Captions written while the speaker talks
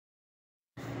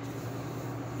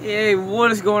Hey,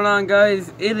 what is going on,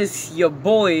 guys? It is your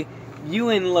boy,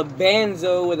 Miley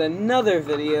Lebans, with another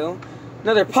video,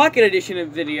 another pocket edition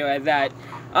video at that.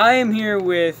 I am here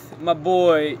with my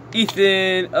boy,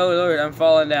 Ethan. Oh Lord, I'm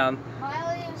falling down.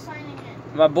 Miley is signing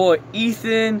in. My boy,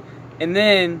 Ethan, and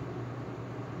then,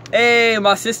 hey,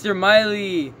 my sister,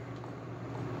 Miley.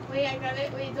 Wait, I got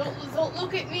it. Wait, don't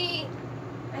look at me.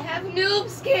 I have noob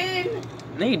skin.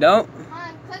 No, you don't. Come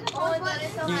on, click the pause button.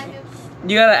 So I have noob skin.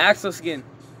 You got an Axel skin.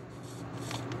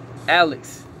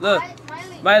 Alex, look.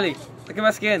 Miley, look at my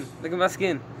skin. Look at my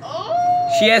skin. Oh,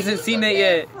 she hasn't seen it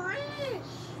yet. Fresh.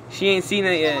 She ain't seen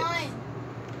it yet.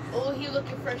 Oh, he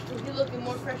looking fresh too. He looking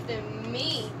more fresh than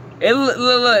me.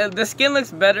 Look, the skin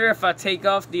looks better if I take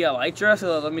off the elytra,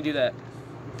 so let me do that.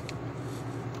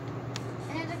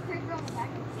 And there's a creeper on the back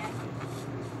of the jacket.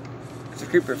 It's a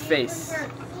creeper face.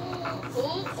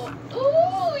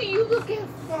 Oh, you looking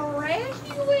fresh,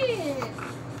 you win.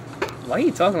 Why are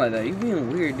you talking like that? You're being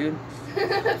weird, dude.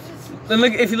 Then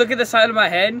look, if you look at the side of my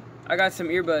head, I got some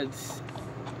earbuds.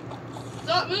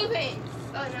 Stop moving.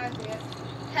 Oh, no, I see it.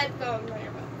 Headphones on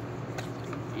your butt.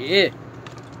 Yeah.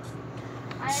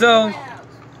 So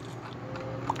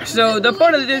the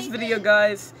point of this video,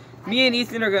 guys, me and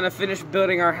Ethan are gonna finish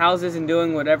building our houses and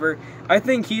doing whatever. I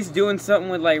think he's doing something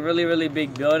with like really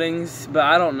big buildings, but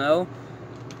I don't know.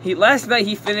 Last night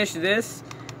he finished this,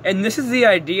 and this is the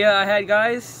idea I had,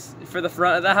 guys, for the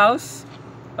front of the house.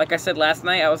 Like I said last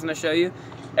night, I was gonna show you,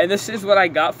 and this is what I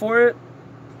got for it.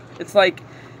 It's like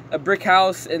a brick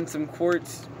house and some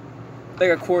quartz,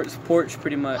 like a quartz porch,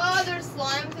 pretty much. Oh, there's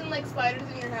slimes and like spiders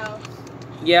in your house.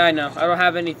 Yeah, I know. I don't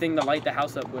have anything to light the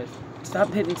house up with.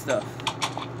 Stop hitting stuff.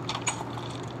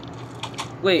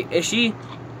 Wait, is she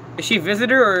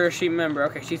visitor or is she member?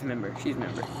 Okay, she's member. She's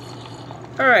member.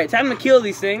 Alright, time to kill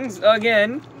these things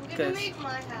again. I'm gonna make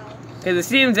my house. Because it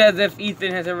seems as if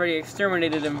Ethan has already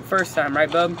exterminated them first time, right,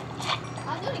 bub?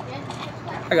 I'll do it again.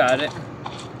 I got it.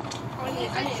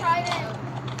 I tried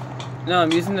it. No,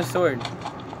 I'm using the sword. I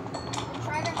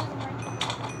tried it.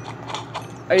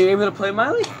 Are you able to play,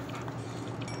 Miley?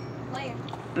 Later.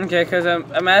 Okay, because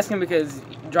I'm asking because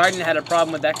Dryden had a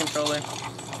problem with that controller. No,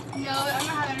 I'm not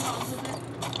having a problem with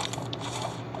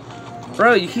it.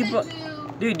 Bro, you keep on...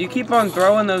 Dude, you keep on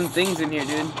throwing those things in here,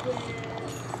 dude.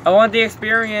 I want the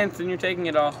experience, and you're taking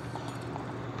it all.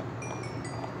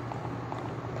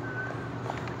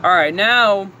 Alright,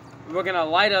 now we're going to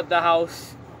light up the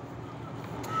house.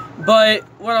 But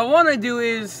what I want to do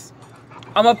is,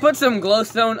 I'm going to put some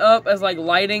glowstone up as like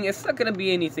lighting. It's not going to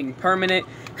be anything permanent,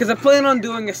 because I plan on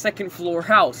doing a second floor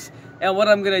house. And what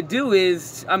I'm going to do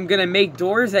is, I'm going to make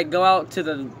doors that go out to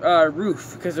the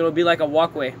roof, because it'll be like a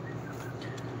walkway.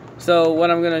 So what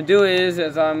I'm going to do is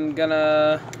I'm going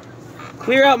to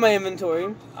clear out my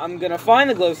inventory. I'm going to find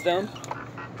the glowstone.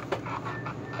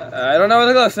 I don't know where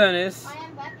the glowstone is. I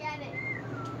am back at it.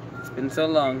 It's been so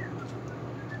long.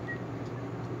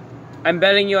 I'm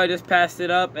betting you I just passed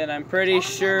it up, and I'm pretty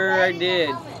sure I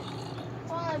did.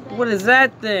 What is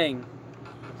that thing?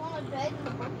 It's on the bed in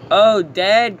the bucket. Oh,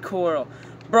 dad coral.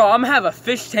 Bro, I'm gonna have a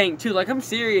fish tank too. Like, I'm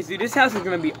serious, dude. This house is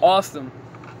gonna be awesome.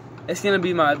 It's gonna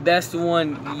be my best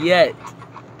one yet. Is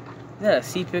that a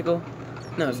sea pickle?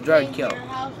 No, it's dried kelp. Your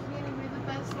house is gonna be the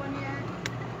best one yet.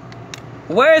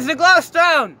 Where's the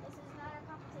glowstone? This is not a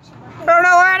competition. I don't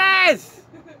know where it is.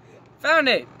 Found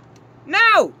it.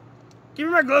 No! Give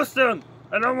me my glowstone.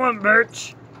 I don't want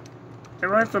birch. I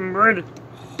want some wood.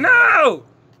 No!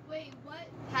 Wait, what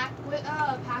pack is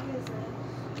this?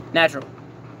 Natural.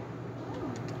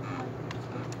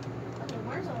 Okay,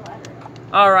 where's the ladder?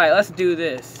 Alright, let's do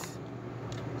this.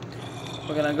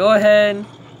 We're gonna go ahead.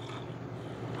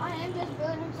 I am just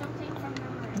building something from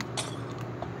memory.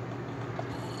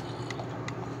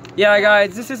 Yeah,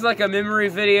 guys, this is like a memory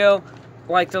video.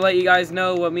 Like to let you guys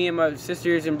know what me and my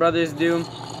sisters and brothers do.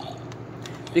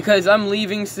 Because I'm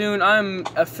leaving soon. I'm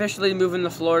officially moving to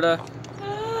Florida.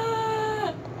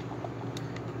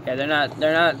 Yeah, they're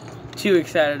not too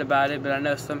excited about it, but I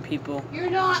know some people. You're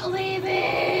not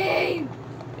leaving!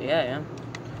 Yeah, I am.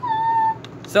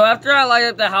 So after I light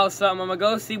up the house up, I'm gonna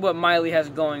go see what Miley has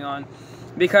going on.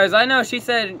 Because I know she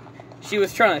said she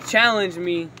was trying to challenge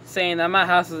me, saying that my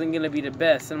house isn't gonna be the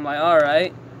best. And I'm like,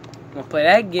 alright, I'm gonna play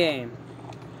that game.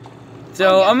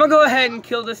 So I'm gonna go ahead and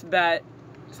kill this bat.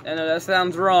 I know that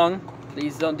sounds wrong.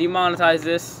 Please don't demonetize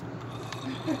this.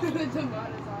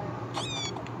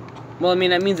 Well, I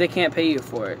mean, that means they can't pay you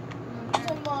for it.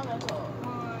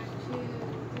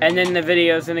 And then the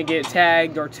video's gonna get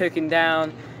tagged or taken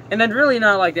down. And I'd really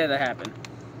not like that to happen.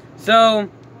 So,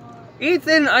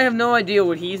 Ethan, I have no idea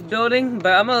what he's building,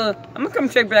 but I'm gonna come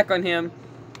check back on him.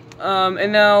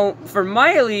 And now, for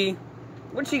Miley,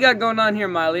 What she got going on here,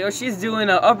 Miley? Oh, she's doing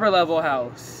an upper level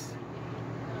house.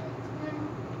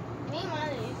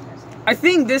 I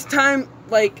think this time,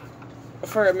 like,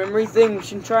 for a memory thing, we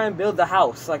should try and build the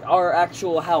house, like our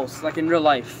actual house, like in real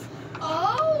life.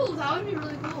 Oh, that would be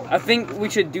really cool. I think we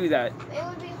should do that. It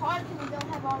would be hard because we don't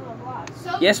have all the blocks.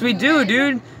 So yes, we do,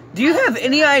 dude. Do you have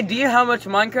any idea how much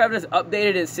Minecraft has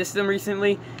updated its system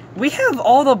recently? We have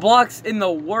all the blocks in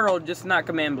the world, just not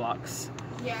command blocks.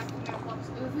 Yeah, command blocks.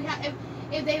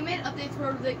 If they made updates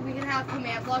where we can have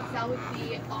command blocks, that would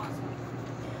be awesome.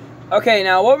 Okay,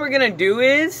 now what we're gonna do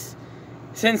is,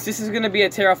 since this is gonna be a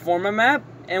terraforma map,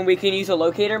 and we can use a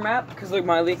locator map, because look,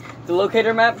 Miley, the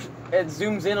locator map, it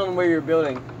zooms in on where you're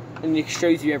building, and it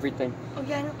shows you everything.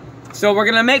 Okay, I know. So we're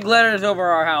gonna make letters over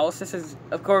our house. This is,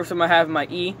 of course, I'm gonna have my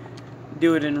E.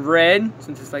 Do it in red,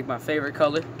 since it's like my favorite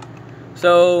color.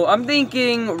 So I'm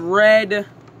thinking red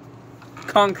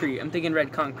concrete. I'm thinking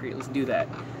red concrete. Let's do that.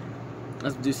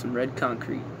 Let's do some red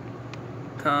concrete.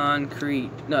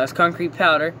 Concrete. No, that's concrete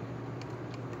powder.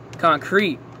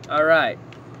 Concrete. Alright.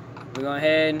 We're going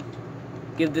ahead and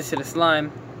give this to the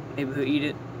slime. Maybe he'll eat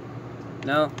it.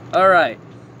 No? Alright.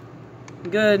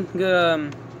 Good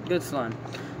slime.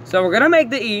 So we're gonna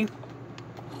make the E.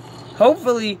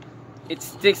 Hopefully it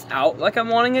sticks out like I'm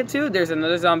wanting it to. There's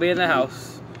another zombie in the house.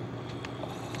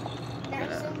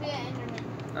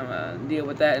 I'm gonna deal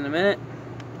with that in a minute.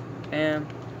 Bam.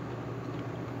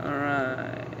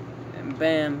 Alright. And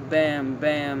bam, bam,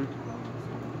 bam.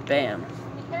 Bam.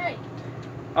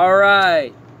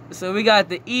 Alright. So we got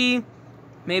the E.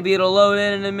 Maybe it'll load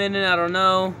in a minute. I don't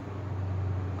know.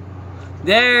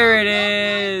 There it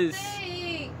is.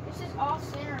 It's just off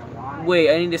center. Why?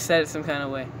 Wait, I need to set it some kind of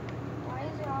way. Why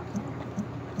is it off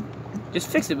center? Just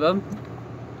fix it, bub.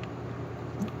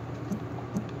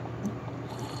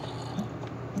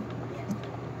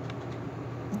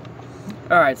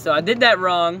 Alright, so I did that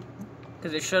wrong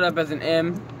because it showed up as an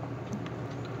M.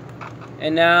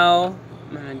 And now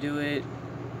I'm gonna do it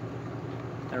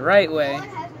the right way.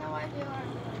 Has no idea what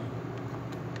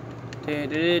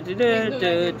I'm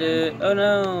doing. Oh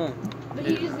no. But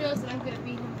he just knows that I'm gonna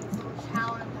beat him in this little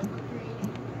challenge that we're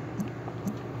creating.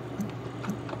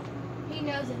 He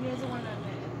knows it, he doesn't want to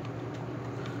admit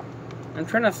it. I'm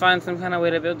trying to find some kind of way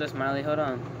to build this, Miley. Hold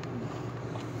on.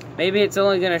 Maybe it's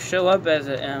only gonna show up as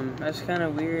an M. That's kind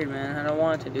of weird, man. I don't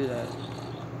want it to do that.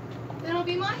 Then it'll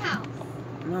be my house.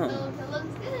 No. So if it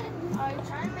looks good, are you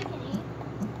trying to make an E?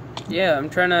 Yeah, I'm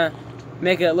trying to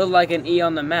make it look like an E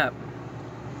on the map.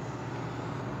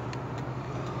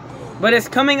 But it's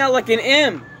coming out like an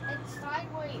M. It's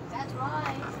sideways, that's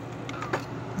why.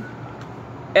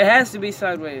 It has to be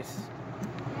sideways.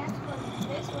 It has to go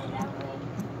this way, that way.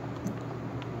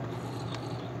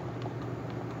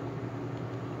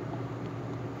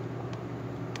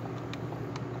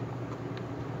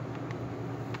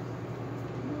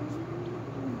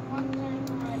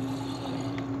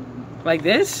 Like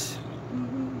this? Give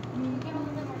a little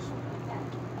bit more shape like that.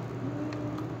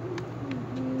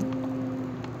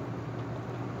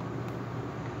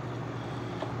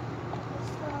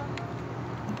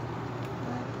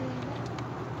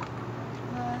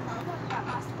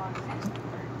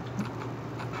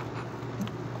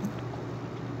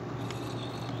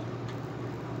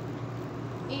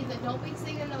 Either don't be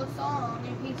singing no song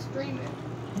if he's streaming.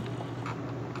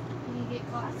 You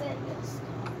get caught at this.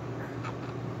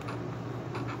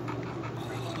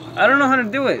 I don't know how to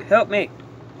do it. Help me.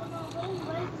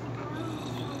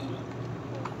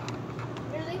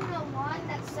 There's even a line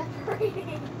that's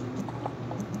separating.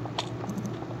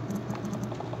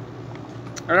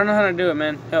 I don't know how to do it,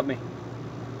 man. Help me.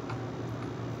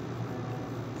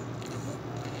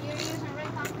 You're using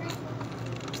red concrete?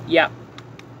 Yeah.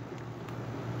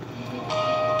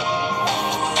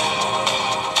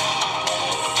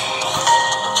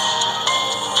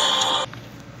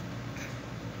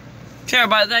 Sorry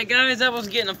about that, guys. I was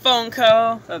getting a phone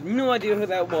call. I have no idea who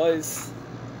that was.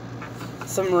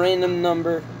 Some random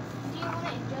number. Do you want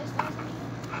to ingest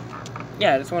anything?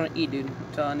 Yeah, I just want to eat, dude.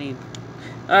 That's all I need.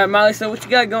 Alright, Miley, so what you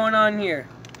got going on here?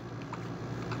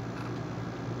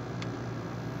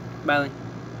 Miley,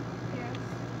 Yes.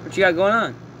 what you got going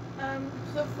on?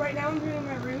 So right now I'm doing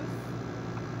my roof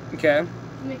Okay.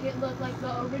 to make it look like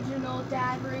the original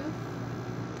dad roof.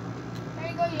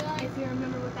 There you go, you guys. If you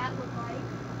remember what that looked like.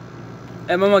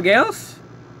 At Mama Gale's?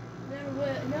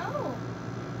 No.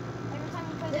 Every time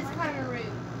you put this kind of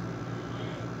roof.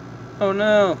 Oh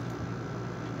no.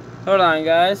 Hold on,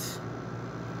 guys.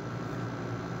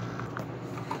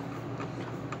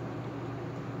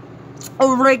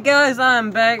 Alright, guys,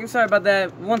 I'm back. Sorry about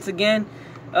that once again.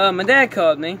 My dad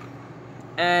called me.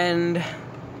 And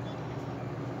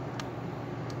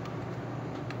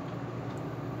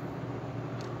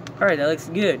Alright, that looks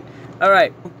good.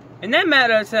 Alright, in that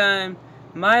matter of time,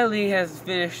 Miley has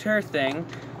finished her thing.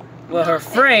 Well, her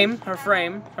frame.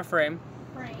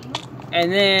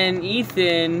 And then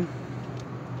Ethan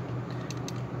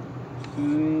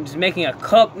is making a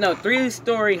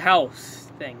 3-story house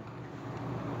thing.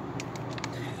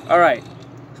 Alright,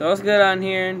 so let's go down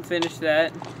here and finish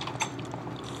that.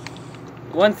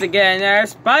 Once again, there are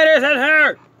spiders in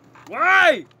here!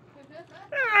 Why?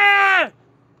 Ah!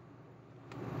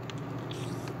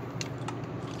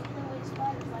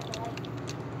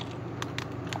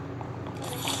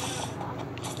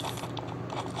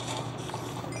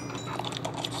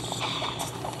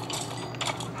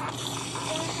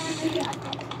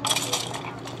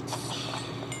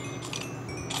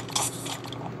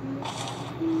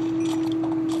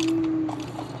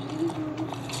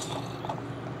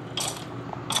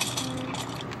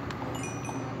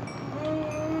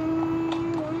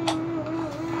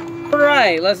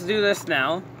 Alright, let's do this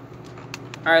now.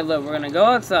 Alright, look, we're gonna go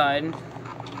outside.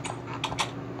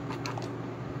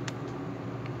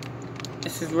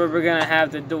 This is where we're gonna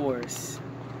have the doors.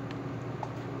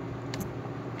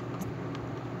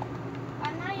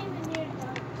 I'm not even near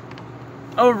done.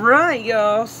 Alright,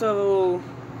 y'all, so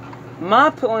my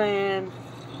plan.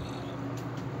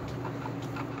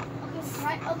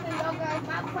 Okay, y'all guys,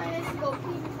 my plan is to go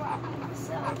pee before I pee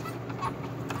myself.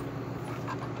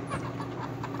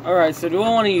 Alright, so do I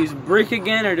want to use brick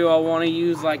again, or do I want to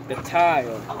use, like, the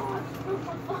tile? Oh, I broke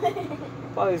my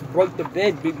foot. Probably just broke the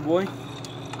bed, big boy.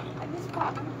 I just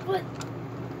popped my foot.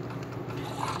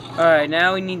 Alright,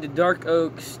 now we need the dark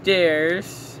oak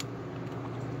stairs.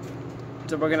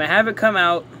 So we're going to have it come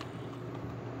out.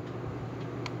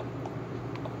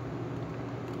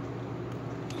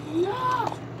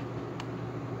 No!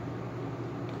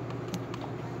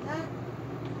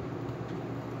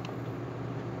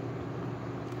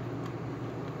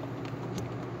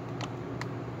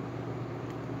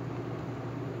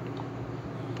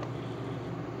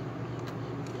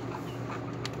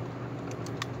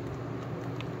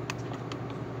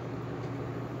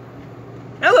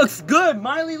 That looks good,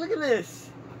 Miley. Look at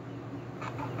this.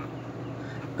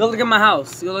 Go look at my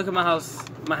house. Go look at my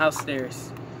house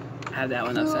stairs. I have that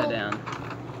one upside down.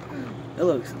 It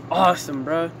looks awesome,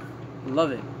 bro.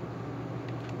 Love it.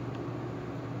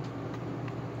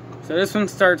 So this one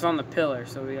starts on the pillar,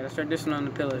 so we gotta start this one on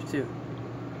the pillars too.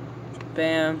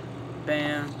 Bam,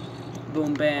 bam,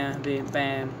 boom, bam, bam,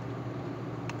 bam,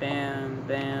 bam,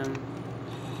 bam,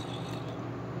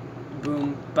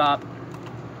 boom, bop.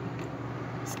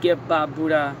 Skip bop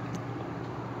Buddha.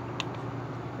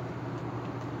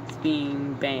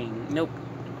 Bing bang. Nope.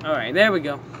 Alright, there we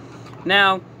go.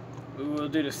 Now, we will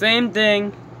do the same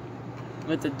thing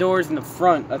with the doors in the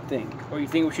front, I think. Or you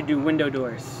think we should do window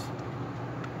doors?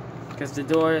 Because the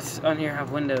doors on here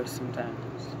have windows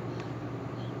sometimes.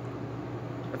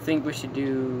 I think we should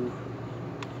do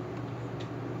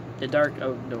the dark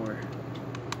oak door.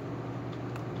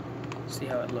 See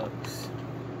how it looks.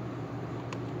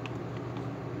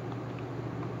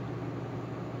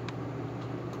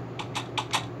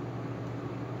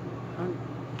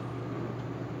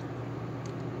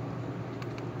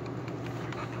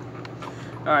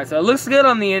 Alright, so it looks good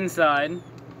on the inside.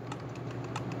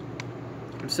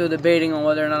 I'm still debating on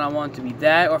whether or not I want it to be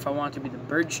that or if I want it to be the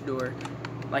birch door,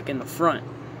 like in the front.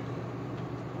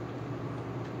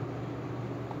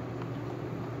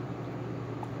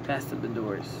 Past up the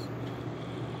doors.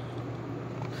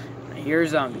 Here's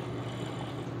a zombie.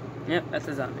 Yep, that's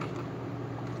a zombie.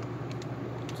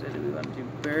 So do we want to do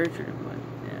birch or do we want...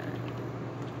 Yeah.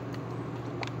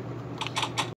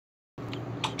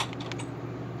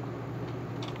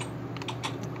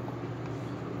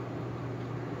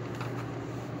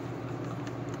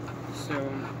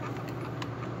 So...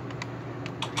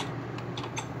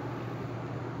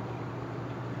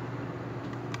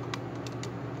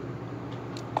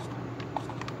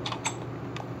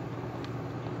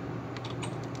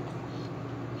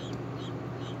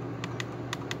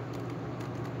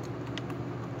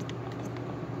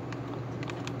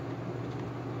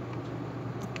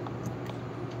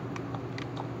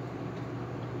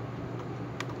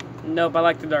 Nope, I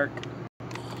like the dark.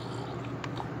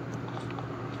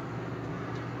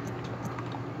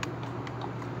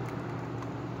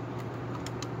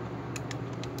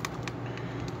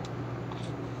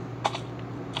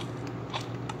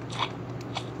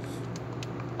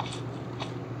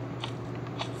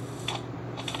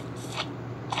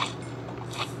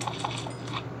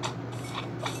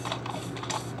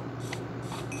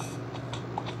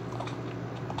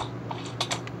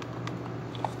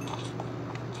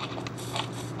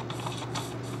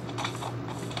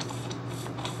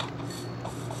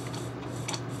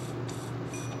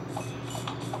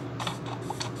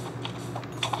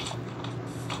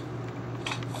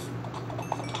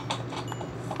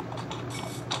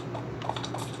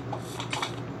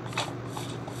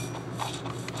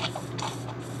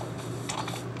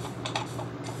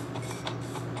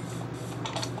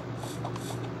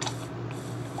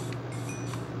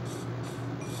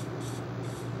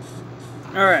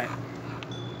 Alright.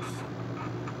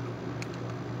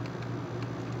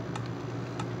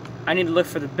 I need to look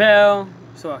for the bell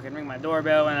so I can ring my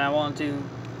doorbell when I want to.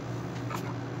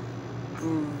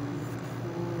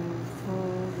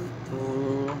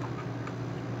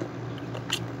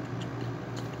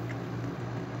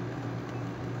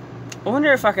 I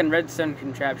wonder if I can redstone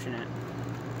contraption it.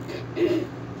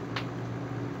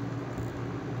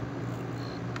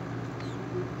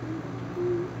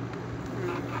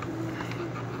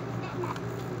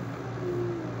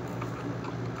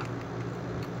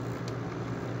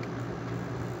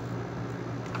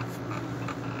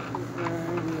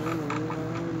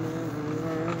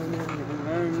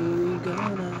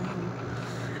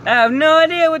 I have no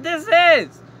idea what this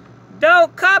is.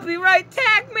 Don't copyright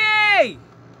tag me!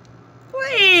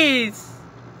 Please!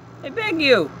 I beg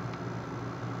you.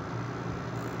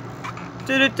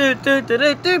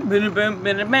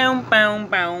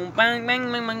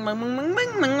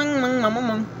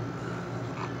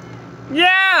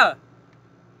 Yeah!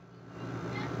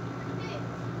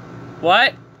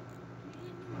 What?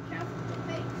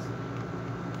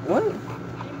 What?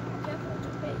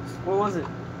 What was it?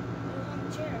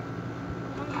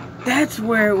 That's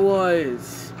where it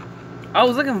was. I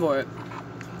was looking for it.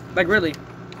 Like, really.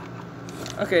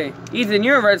 Okay, Ethan,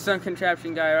 you're a redstone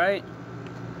contraption guy, right?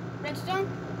 Redstone?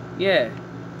 Yeah.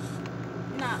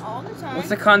 Not all the time. What's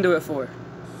the conduit for?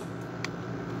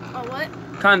 Oh, what?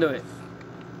 Conduit.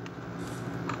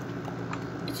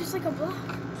 It's just like a block.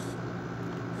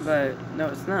 But, no,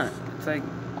 it's not. It's like...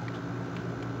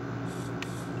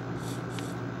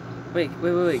 Wait.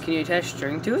 Can you attach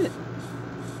string to it?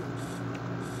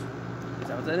 Is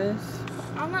that what that is?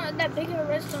 I'm not that big of a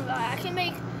redstone guy. I can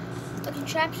make a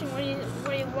contraption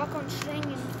where you walk on string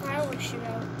and fireworks shoot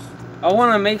out. I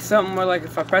want to make something where, like,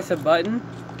 if I press a button,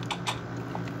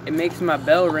 it makes my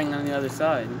bell ring on the other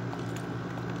side.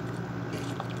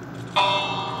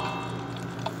 All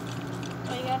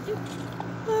you gotta do.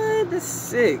 What? That's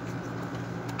sick.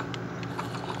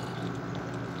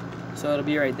 So it'll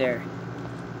be right there.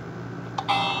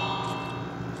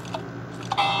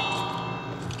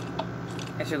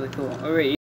 That's really cool. Oh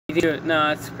wait, you do it. No,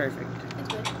 that's perfect. It's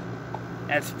good.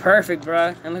 That's perfect,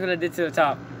 bruh. And look what I did to the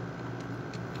top.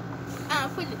 I'll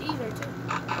put it either too.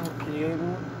 Oh, can you get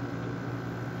more?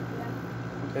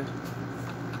 Yeah. Okay.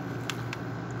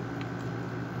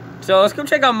 So let's go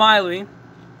check out Miley.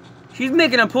 She's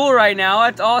making a pool right now.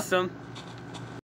 That's awesome.